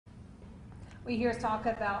We hear us talk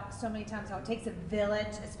about so many times how it takes a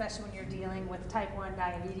village, especially when you're dealing with type 1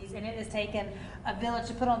 diabetes, and it has taken a village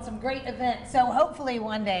to put on some great events. So hopefully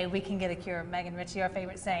one day we can get a cure. Megan Ritchie, our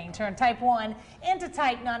favorite saying, turn type 1 into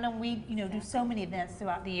type 9, and we do so many events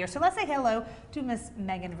throughout the year. So let's say hello to Miss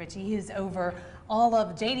Megan Ritchie, who's over all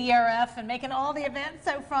of JDRF and making all the events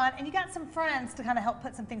so fun. And you got some friends to kind of help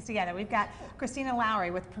put some things together. We've got Christina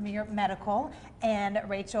Lowry with Premier Medical, and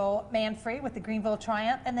Rachel Manfrey with the Greenville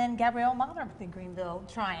Triumph, and then Gabrielle Mahler with the Greenville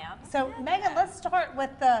Triumph. So Megan, let's start with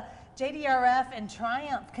the JDRF and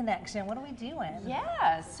Triumph connection. What are we doing?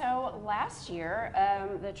 Yeah, so last year,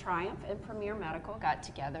 the Triumph and Premier Medical got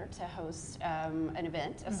together to host an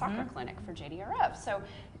event, a soccer clinic for JDRF. So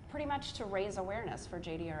pretty much to raise awareness for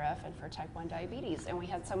JDRF and for type 1 diabetes. And we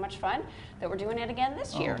had so much fun that we're doing it again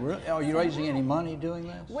this year. Really? Are you raising any money doing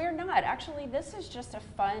this? We're not. Actually, this is just a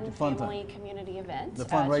fun family community event. The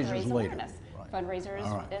fundraiser to raise is later. Awareness. Right.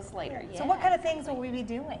 Fundraiser is later. So what kind of things will we be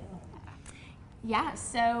doing? Yeah,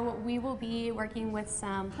 so we will be working with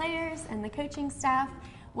some players and the coaching staff.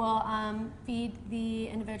 We'll feed the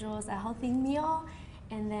individuals a healthy meal,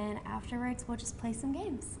 and then afterwards we'll just play some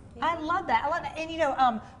games. I love that. I love that.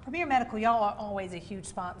 And Premier Medical, y'all are always a huge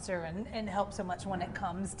sponsor and help so much when it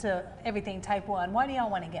comes to everything type 1. Why do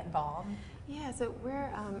y'all want to get involved? Yeah, so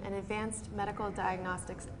we're an advanced medical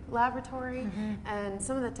diagnostics laboratory, and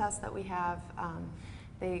some of the tests that we have,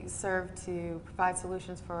 they serve to provide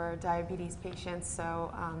solutions for diabetes patients.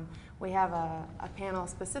 So we have a panel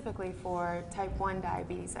specifically for type 1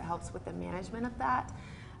 diabetes that helps with the management of that.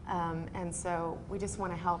 And so we just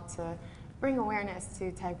want to help to bring awareness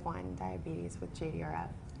to type 1 diabetes with JDRF.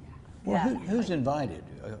 Well, who's invited?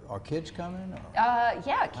 Are kids coming?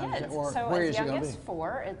 Yeah, kids. So where as is it young gonna as be?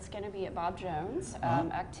 4, it's going to be at Bob Jones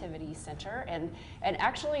Activity Center. And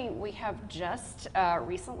actually, we have just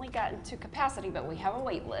recently gotten to capacity, but we have a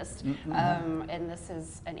wait list. And this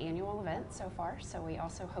is an annual event so far. So we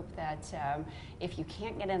also hope that if you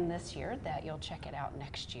can't get in this year, that you'll check it out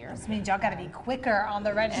next year. This means y'all got to be quicker on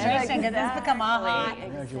the registration because it's become a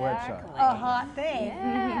hot thing.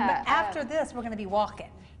 Yeah. But after this, we're going to be walking.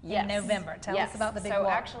 In November. Tell us about the big walk. So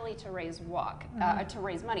actually to raise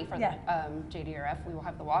money for the JDRF, we will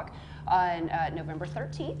have the walk on November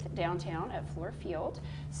 13th downtown at Floor Field.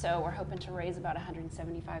 So we're hoping to raise about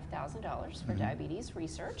 $175,000 for diabetes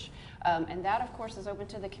research. And that, of course, is open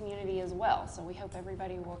to the community as well. So we hope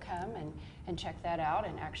everybody will come and check that out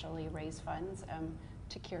and actually raise funds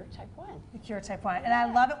to cure type 1. To cure type 1. And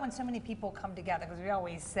I love it when so many people come together, because we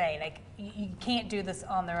always say, like, you can't do this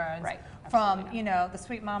on their own. Right. From, the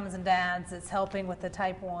sweet mamas and dads that's helping with the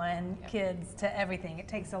type 1 kids to everything. It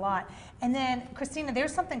takes a lot. And then, Christina,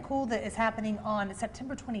 there's something cool that is happening on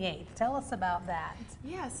September 28th. Tell us about that.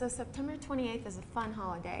 Yeah, so September 28th is a fun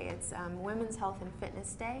holiday. It's Women's Health and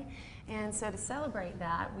Fitness Day. And so to celebrate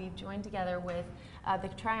that, we've joined together with the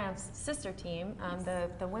Triumph's sister team,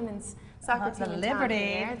 the women's soccer team in town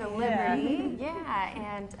here, the Liberty.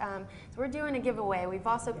 And so we're doing a giveaway. We've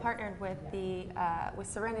also partnered with with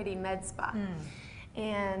Serenity Med Spa.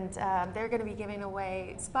 And they're going to be giving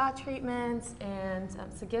away spa treatments and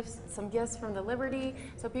some gifts from the Liberty.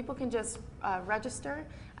 So people can just register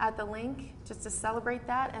at the link just to celebrate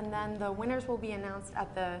that. And then the winners will be announced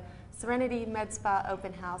at the Serenity Med Spa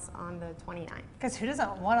Open House on the 29th. Because who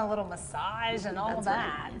doesn't want a little massage and all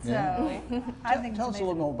that? Right. So I think Tell us a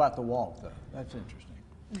little more about the walk, though. That's interesting.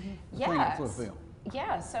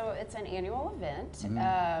 Yeah, so it's an annual event,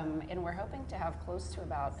 and we're hoping to have close to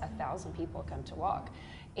about 1,000 people come to walk.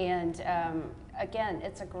 And again,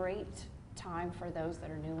 it's a great time for those that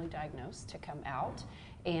are newly diagnosed to come out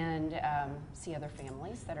and see other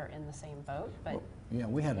families that are in the same boat. But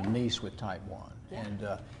we had a niece with type 1, and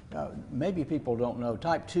maybe people don't know,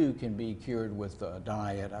 type 2 can be cured with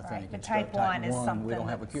diet, I think. But type 1 is something we don't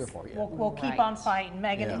have a cure for yet. We'll keep on fighting.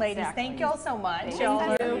 Megan, ladies, thank y'all so much. Y'all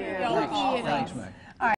are Thanks, Meg.